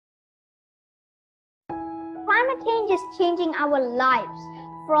climate change is changing our lives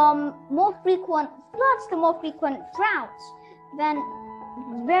from more frequent floods to more frequent droughts. Then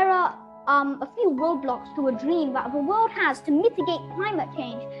there are a few roadblocks to a dream that the world has to mitigate climate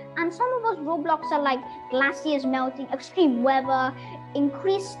change. And some of those roadblocks are like glaciers melting, extreme weather,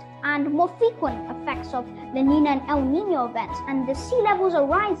 increased and more frequent effects of the Nino and El Nino events, and the sea levels are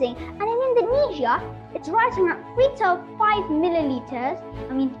rising. And in Indonesia, it's rising at 3 to 5 millimeters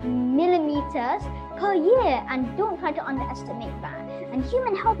per year, and don't try to underestimate that. And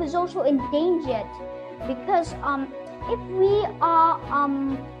human health is also endangered because if we are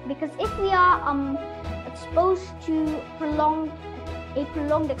exposed to a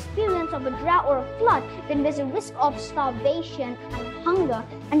prolonged experience of a drought or a flood, then there's a risk of starvation and hunger.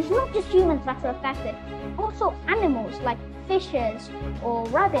 And it's not just humans that are affected, also animals like fishes or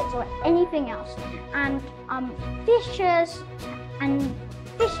rabbits or anything else. And fishes and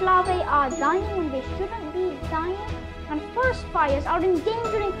fish larvae are dying when they shouldn't be dying. And forest fires are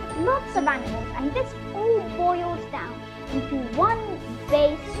endangering lots of animals. And this all boils down into one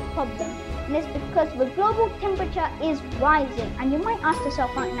base problem. And it's because the global temperature is rising. And you might ask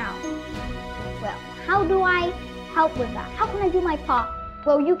yourself right now, well, how do I help with that? How can I do my part?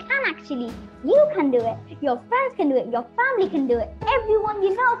 Well, you can actually. You can do it. Your friends can do it. Your family can do it. Everyone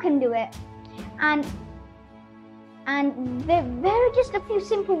you know can do it. And there are just a few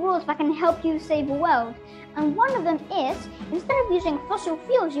simple rules that can help you save the world. And one of them is, instead of using fossil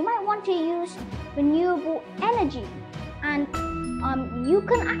fuels, you might want to use renewable energy. And you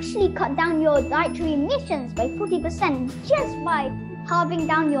can actually cut down your dietary emissions by 40% just by halving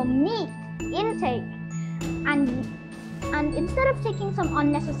down your meat intake. And instead of taking some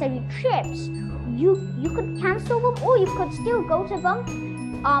unnecessary trips, you could cancel them, or you could still go to them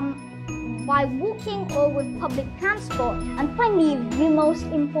by walking or with public transport. And finally, the most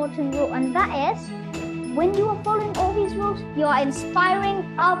important rule, and that is, when you are following all these rules, you are inspiring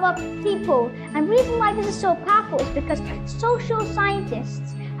other people. And the reason why this is so powerful is because social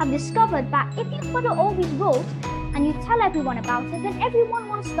scientists have discovered that if you follow all these rules and you tell everyone about it, then everyone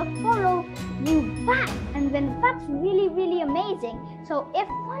wants to follow you back. And then that's really, really amazing. So if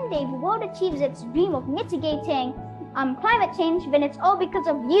one day the world achieves its dream of mitigating climate change, then it's all because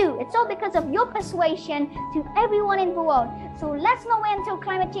of you. It's all because of your persuasion to everyone in the world. So let's not wait until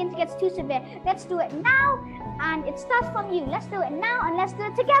climate change gets too severe. Let's do it now, and it starts from you. Let's do it now, and let's do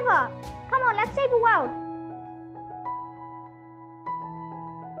it together. Come on, let's save the world.